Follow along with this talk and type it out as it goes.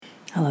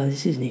Hello,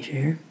 this is Nisha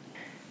here.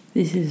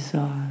 This is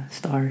a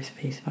Star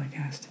Space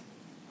podcast.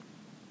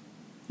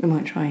 I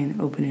might try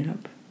and open it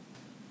up.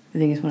 I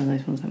think it's one of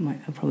those ones that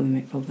I'll probably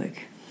make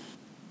public.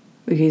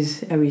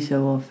 Because every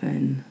so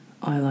often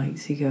I like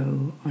to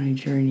go on a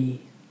journey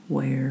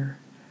where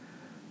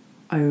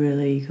I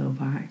really go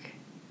back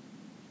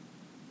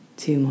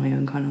to my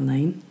own kind of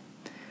lane.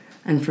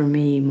 And for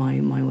me,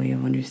 my way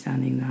of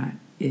understanding that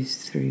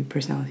is through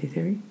personality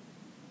theory.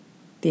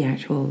 The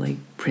actual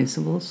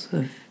principles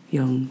of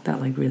Jung that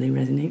really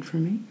resonate for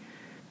me.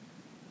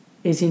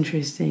 It's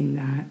interesting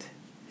that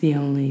the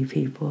only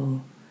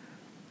people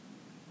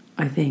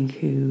I think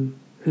who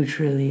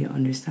truly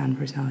understand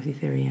personality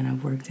theory and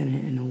have worked in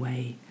it in a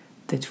way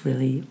that's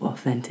really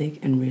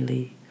authentic and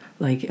really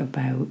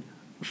about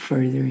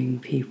furthering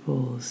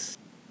people's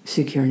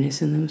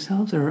secureness in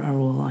themselves are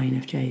all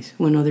INFJs.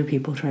 When other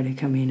people try to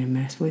come in and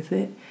mess with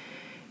it,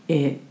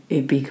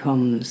 it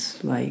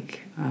becomes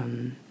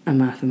a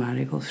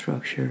mathematical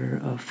structure,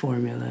 a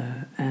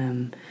formula,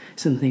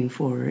 something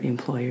for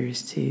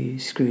employers to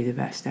screw the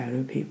best out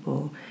of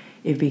people.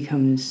 It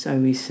becomes, I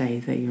always say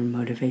that your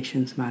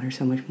motivations matter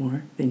so much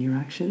more than your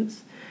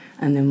actions.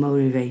 And the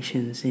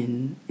motivations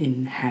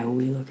in how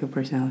we look at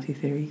personality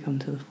theory come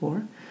to the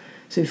fore.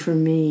 So for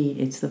me,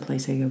 it's the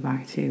place I go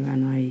back to,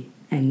 and I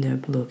end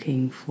up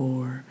looking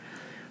for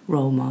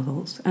role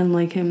models. And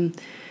I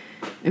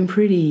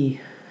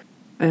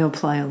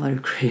apply a lot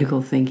of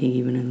critical thinking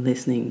even in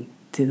listening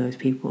to those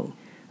people.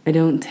 I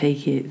don't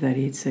take it that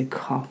it's a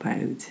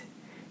cop-out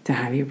to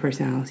have your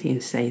personality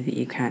and say that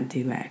you can't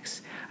do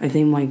X. I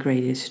think my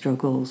greatest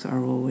struggles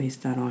are always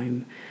that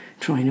I'm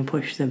trying to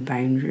push the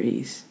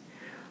boundaries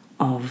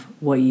of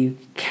what you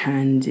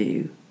can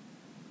do,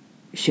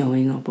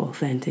 showing up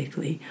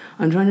authentically.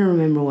 I'm trying to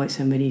remember what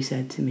somebody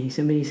said to me.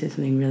 Somebody said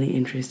something really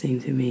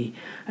interesting to me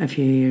a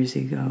few years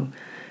ago,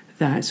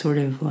 that sort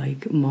of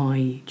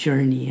my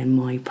journey and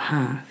my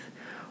path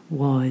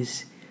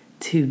was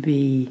to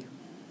be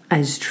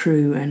as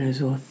true and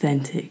as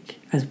authentic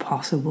as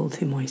possible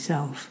to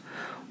myself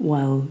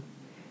while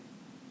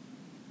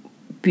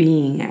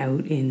being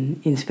out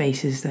in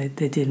spaces that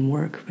didn't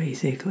work,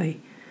 basically.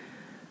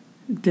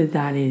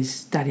 That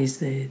is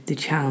the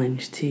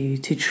challenge, to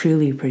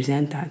truly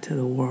present that to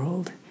the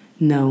world,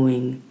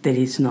 knowing that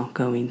it's not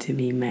going to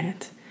be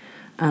met.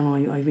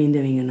 And I've been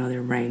doing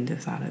another round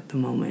of that at the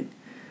moment.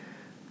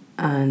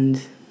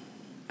 And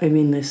I've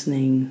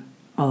been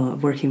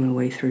working my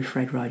way through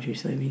Fred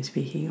Rogers that I've been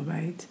speaking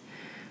about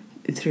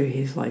through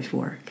his life's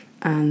work.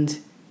 And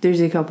there's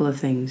a couple of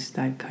things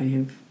that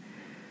kind of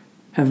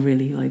have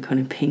really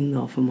pinged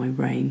off in my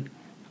brain.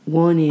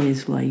 One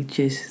is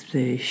just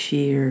the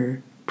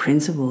sheer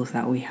principles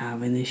that we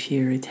have and the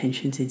sheer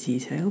attention to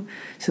detail.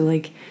 So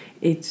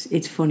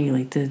it's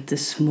funny, the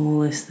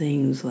smallest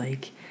things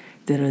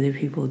that other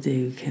people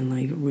do can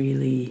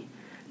really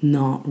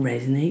not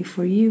resonate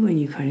for you, and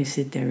you kind of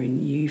sit there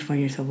and you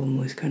find yourself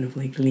almost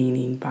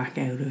leaning back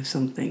out of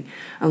something.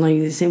 And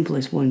the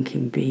simplest one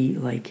can be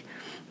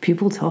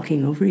people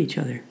talking over each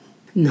other,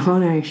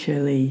 not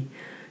actually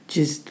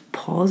just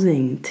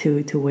pausing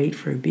to wait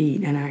for a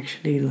beat, and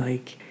actually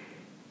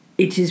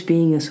it just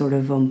being a sort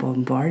of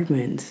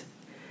bombardment.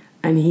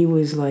 And he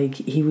was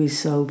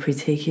so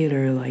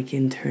particular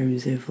in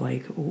terms of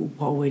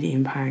what would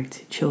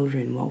impact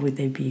children, what would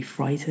they be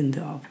frightened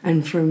of.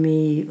 And for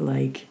me,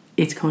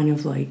 it's kind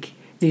of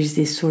there's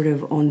this sort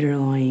of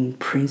underlying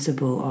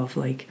principle of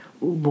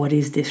what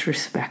is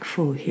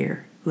disrespectful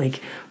here,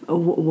 what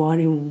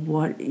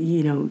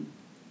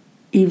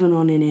even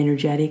on an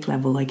energetic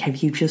level, have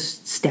you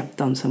just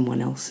stepped on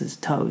someone else's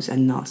toes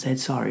and not said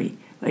sorry?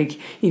 But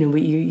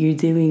you're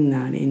doing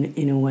that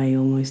in a way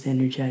almost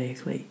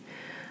energetically.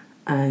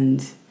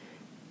 And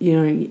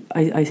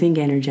I think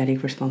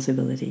energetic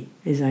responsibility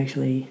is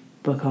actually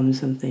become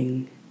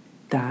something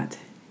that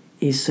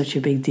is such a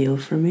big deal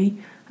for me.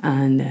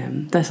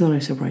 And that's not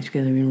a surprise,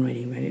 because I've been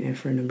writing about it now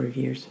for a number of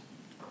years.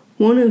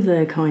 One of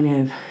the kind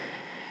of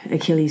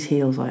Achilles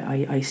heels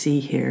I see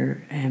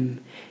here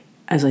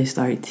as I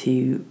start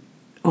to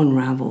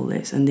unravel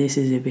this, and this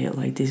is a bit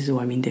this is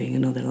why I've been doing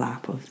another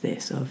lap of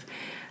this, of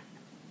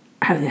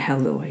how the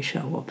hell do I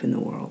show up in the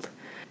world?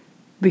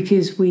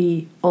 Because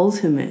we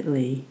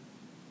ultimately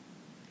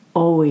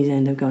always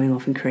end up going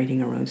off and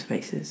creating our own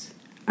spaces.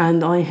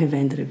 And I have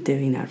ended up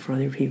doing that for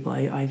other people.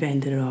 I've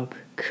ended up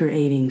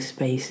creating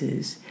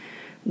spaces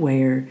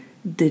where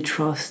the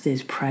trust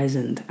is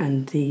present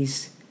and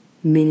these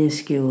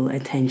minuscule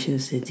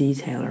attentions to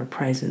detail are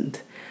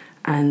present,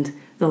 and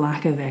the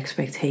lack of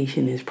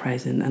expectation is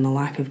present, and the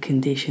lack of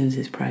conditions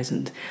is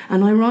present.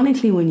 And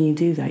ironically, when you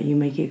do that, you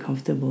make it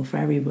comfortable for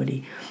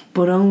everybody,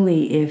 but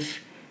only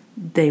if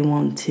they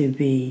want to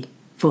be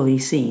fully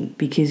seen,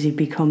 because it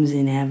becomes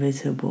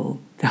inevitable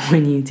that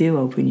when you do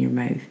open your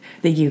mouth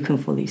that you can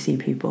fully see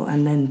people,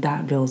 and then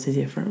that builds a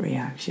different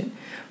reaction.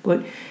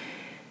 But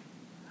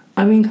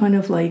I mean,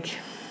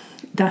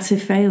 that's a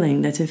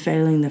failing. That's a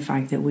failing, the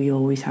fact that we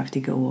always have to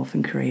go off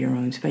and create our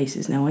own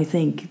spaces. Now, I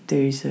think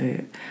there's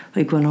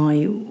when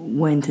I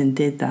went and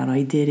did that,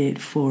 I did it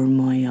for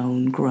my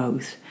own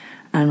growth.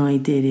 and I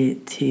did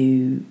it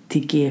to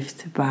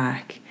gift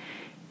back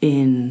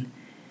in,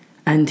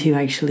 and to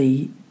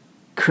actually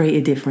create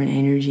a different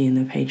energy in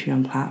the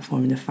Patreon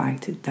platform. The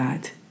fact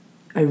that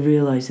I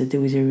realised that there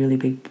was a really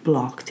big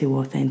block to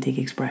authentic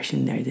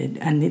expression there,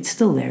 and it's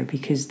still there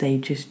because they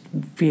just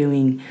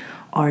viewing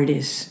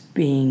artists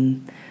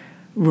being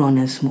run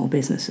as small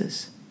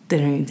businesses. They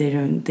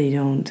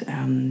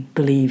don't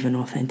believe in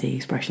authentic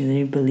expression. They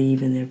don't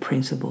believe in the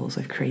principles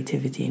of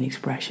creativity and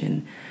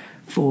expression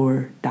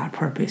for that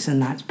purpose, and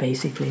that's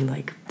basically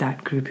like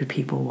that group of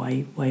people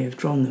why I've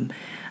drawn them.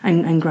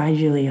 And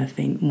gradually I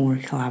think more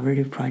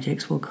collaborative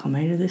projects will come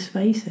out of this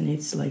space, and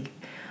it's like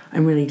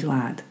I'm really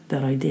glad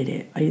that I did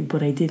it.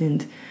 But I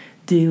didn't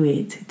do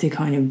it to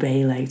kind of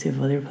bail out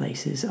of other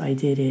places. I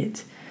did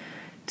it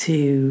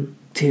to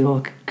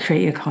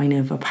create a kind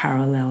of a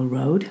parallel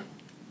road.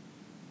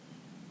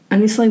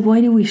 And it's like,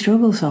 why do we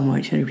struggle so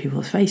much in other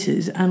people's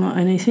faces? And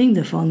I think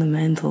the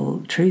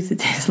fundamental truth of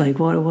this, like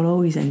what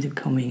always ends up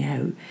coming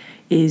out,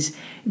 is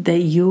that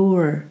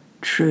your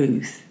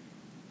truth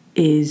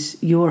is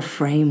your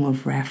frame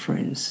of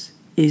reference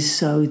is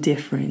so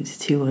different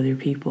to other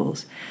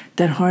people's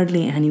that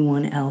hardly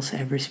anyone else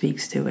ever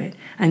speaks to it.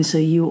 And so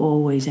you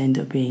always end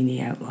up being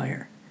the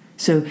outlier.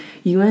 So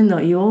you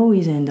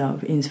always end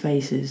up in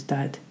spaces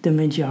that the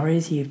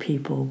majority of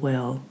people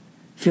will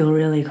feel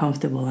really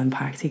comfortable and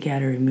packed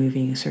together and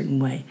moving a certain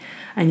way.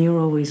 And you're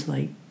always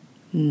like,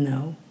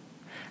 no.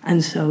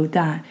 And so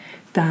that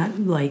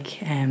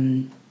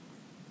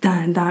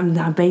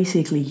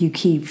basically you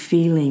keep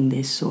feeling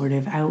this sort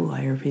of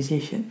outlier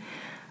position.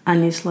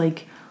 And it's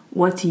like,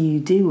 what do you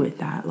do with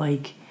that?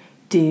 Like,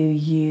 do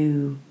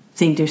you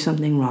think there's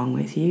something wrong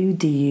with you?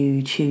 Do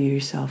you chew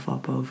yourself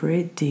up over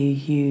it? Do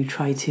you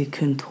try to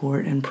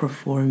contort and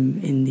perform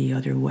in the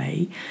other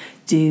way?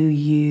 Do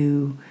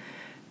you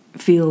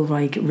feel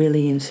like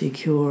really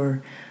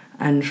insecure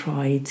and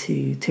try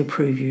to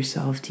prove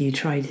yourself? Do you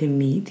try to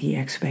meet the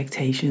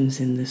expectations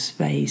in the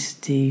space?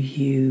 Do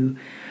you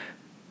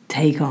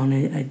take on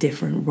a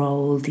different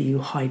role? Do you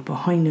hide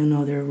behind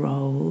another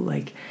role?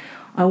 Like,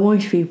 I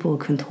watch people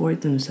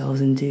contort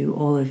themselves and do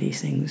all of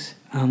these things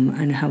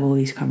and have all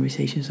these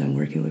conversations when I'm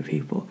working with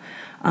people.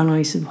 And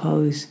I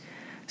suppose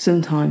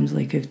sometimes,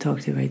 like I've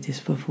talked about this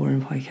before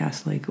in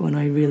podcasts, like when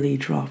I really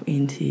drop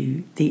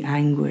into the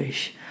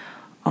anguish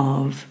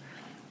of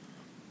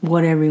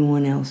what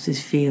everyone else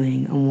is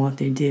feeling and what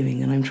they're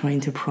doing, and I'm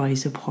trying to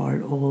prize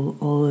apart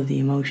all of the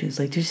emotions.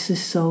 Like, there's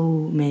just so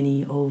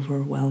many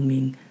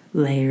overwhelming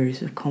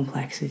layers of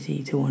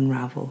complexity to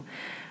unravel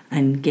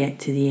and get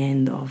to the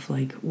end of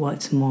like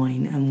what's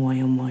mine and why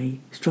am I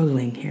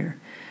struggling here,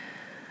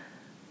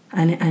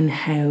 and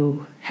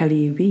how do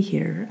you be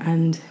here.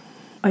 And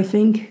I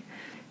think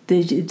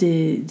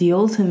the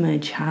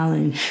ultimate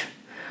challenge,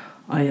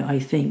 I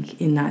think,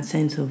 in that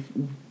sense of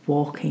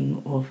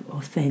walking of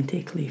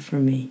authentically for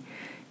me,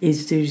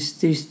 is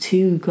there's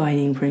two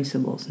guiding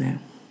principles now.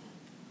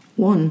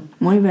 One,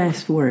 my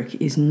best work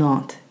is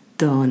not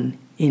done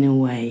in a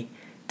way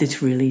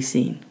that's really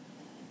seen.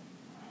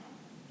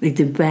 Like,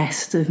 the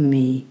best of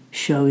me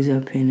shows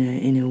up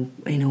in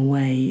a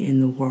way in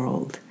the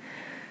world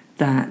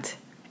that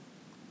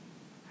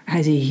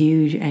has a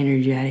huge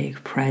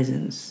energetic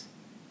presence,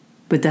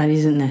 but that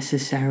isn't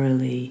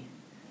necessarily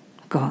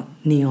got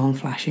neon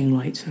flashing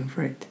lights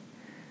over it.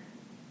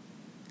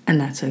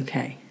 And that's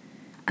okay.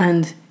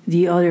 And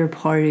the other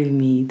part of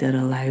me that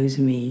allows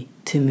me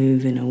to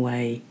move in a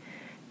way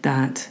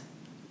that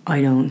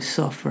I don't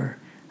suffer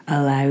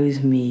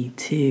allows me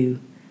to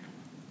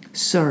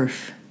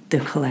surf the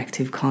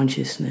collective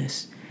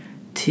consciousness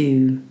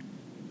to,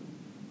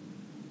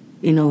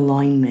 in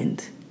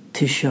alignment,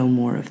 to show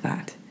more of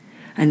that.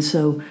 And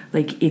so,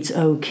 like, it's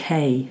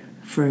okay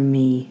for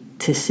me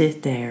to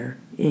sit there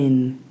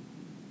in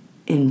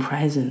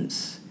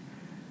presence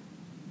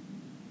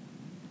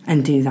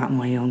and do that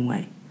my own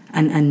way,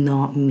 and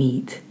not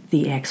meet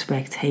the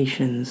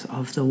expectations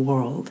of the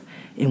world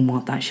in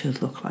what that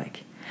should look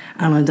like.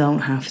 And I don't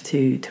have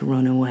to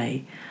run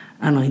away.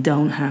 And I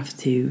don't have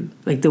to,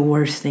 like, the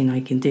worst thing I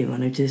can do,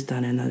 and I've just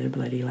done another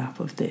bloody lap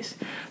of this,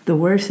 the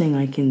worst thing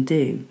I can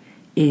do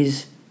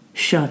is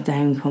shut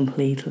down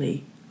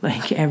completely.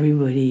 Like,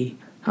 everybody,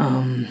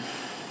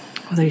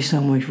 there's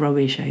so much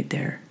rubbish out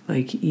there,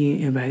 like,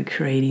 about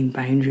creating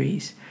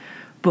boundaries.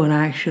 But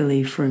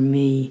actually, for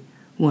me,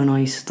 when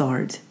I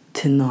start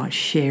to not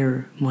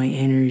share my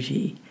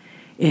energy,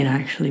 it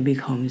actually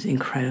becomes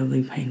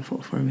incredibly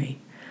painful for me.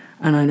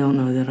 And I don't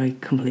know that I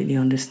completely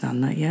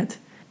understand that yet.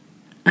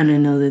 And I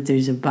know that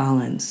there's a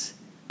balance,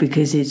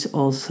 because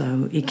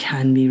it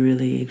can be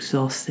really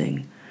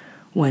exhausting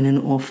when an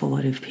awful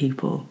lot of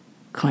people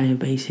kind of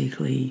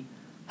basically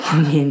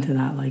plug into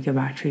that like a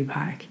battery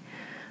pack,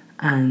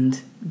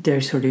 and they're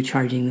sort of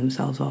charging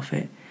themselves off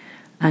it.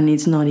 And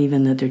it's not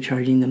even that they're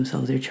charging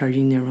themselves, they're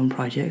charging their own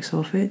projects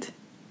off it.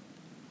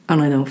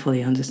 And I don't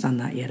fully understand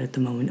that yet at the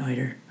moment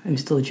either. I'm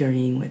still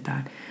journeying with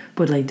that.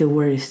 But like, the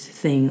worst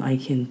thing I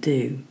can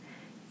do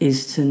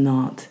is to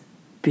not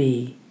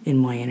be in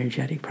my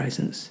energetic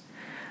presence.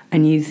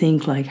 And you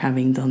think, like,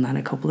 having done that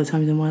a couple of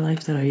times in my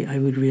life, that I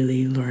would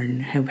really learn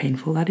how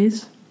painful that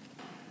is.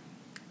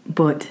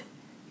 But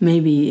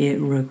maybe it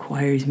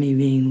requires me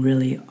being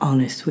really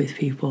honest with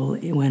people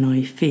when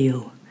I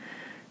feel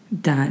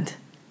that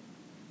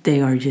they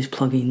are just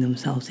plugging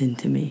themselves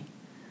into me,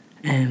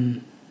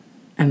 and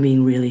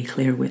being really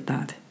clear with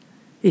that.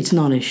 It's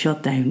not a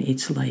shutdown.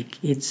 It's like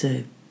it's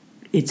a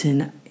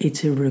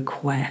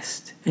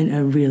request, and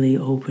a really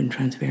open,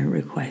 transparent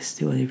request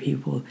to other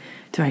people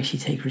to actually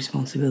take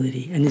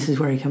responsibility. And this is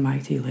where I come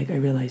back to, like, I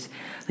realize,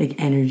 like,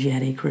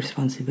 energetic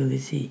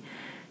responsibility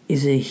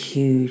is a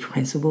huge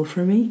principle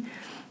for me,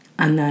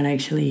 and that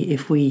actually,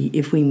 if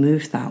we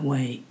move that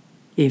way,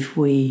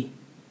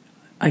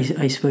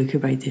 I spoke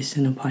about this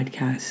in a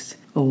podcast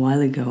a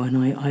while ago, and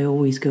I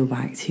always go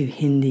back to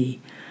Hindi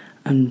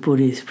and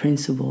Buddhist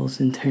principles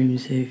in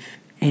terms of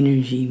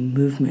energy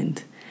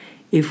movement.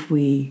 If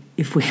we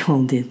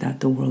all did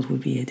that, the world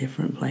would be a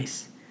different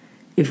place.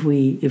 If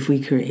we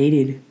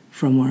created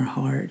from our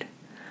heart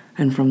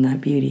and from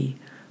that beauty,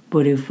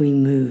 but if we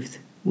moved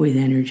with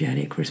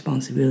energetic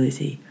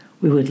responsibility,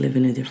 we would live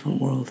in a different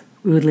world.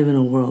 We would live in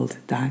a world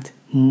that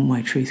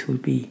my truth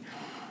would be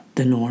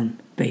the norm,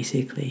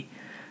 basically.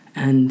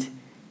 And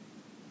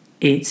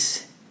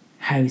it's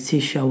how to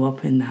show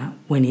up in that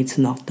when it's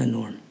not the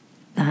norm.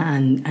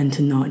 And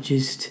to not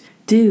just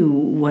do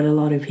what a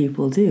lot of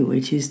people do,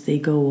 which is they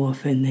go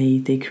off and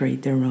they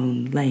create their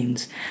own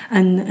lanes.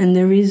 And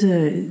there's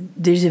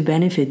a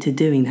benefit to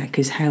doing that,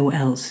 because how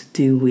else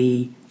do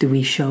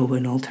we show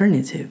an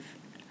alternative?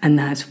 And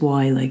that's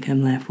why, like,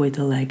 I'm left with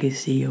a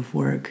legacy of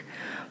work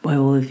by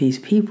all of these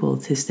people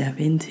to step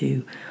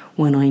into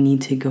when I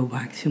need to go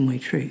back to my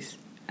truth.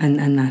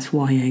 And that's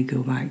why I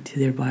go back to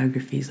their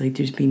biographies. Like,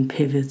 there's been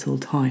pivotal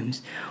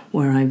times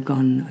where I've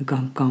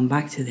gone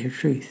back to their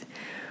truth.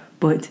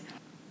 But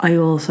I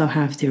also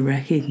have to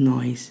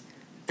recognize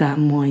that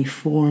my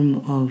form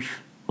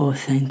of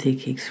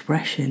authentic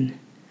expression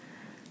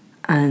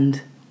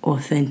and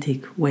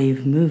authentic way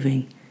of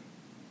moving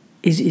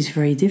is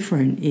very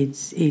different.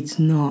 It's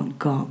not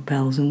got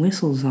bells and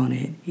whistles on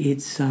it.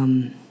 It's a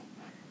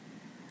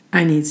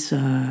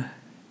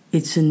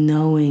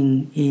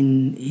knowing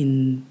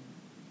in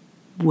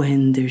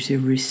when there's a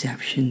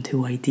reception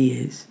to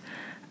ideas,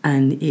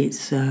 and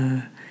it's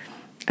a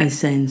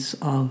sense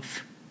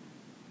of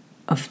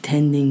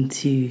tending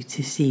to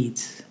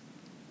seeds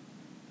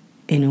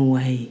in a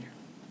way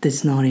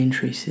that's not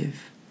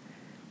intrusive,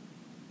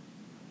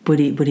 but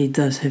it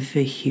does have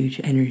a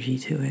huge energy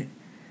to it.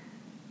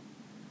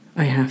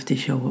 I have to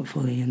show up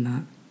fully in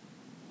that.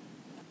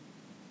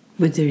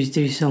 But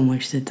there's so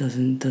much that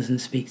doesn't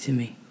speak to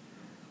me.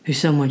 There's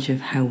so much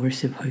of how we're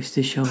supposed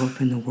to show up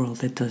in the world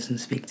that doesn't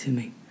speak to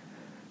me.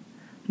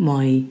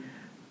 My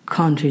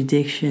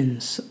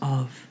contradictions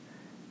of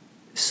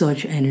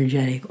such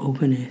energetic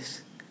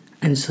openness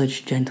and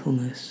such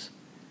gentleness.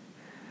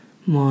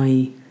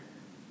 My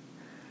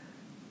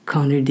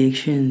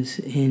contradictions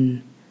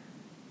in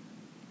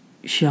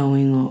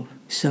showing up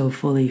so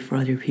fully for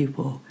other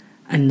people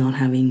and not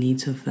having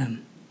needs of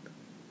them.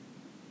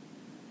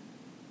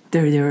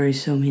 There are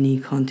so many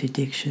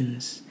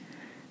contradictions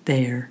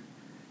there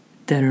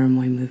that are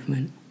my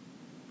movement.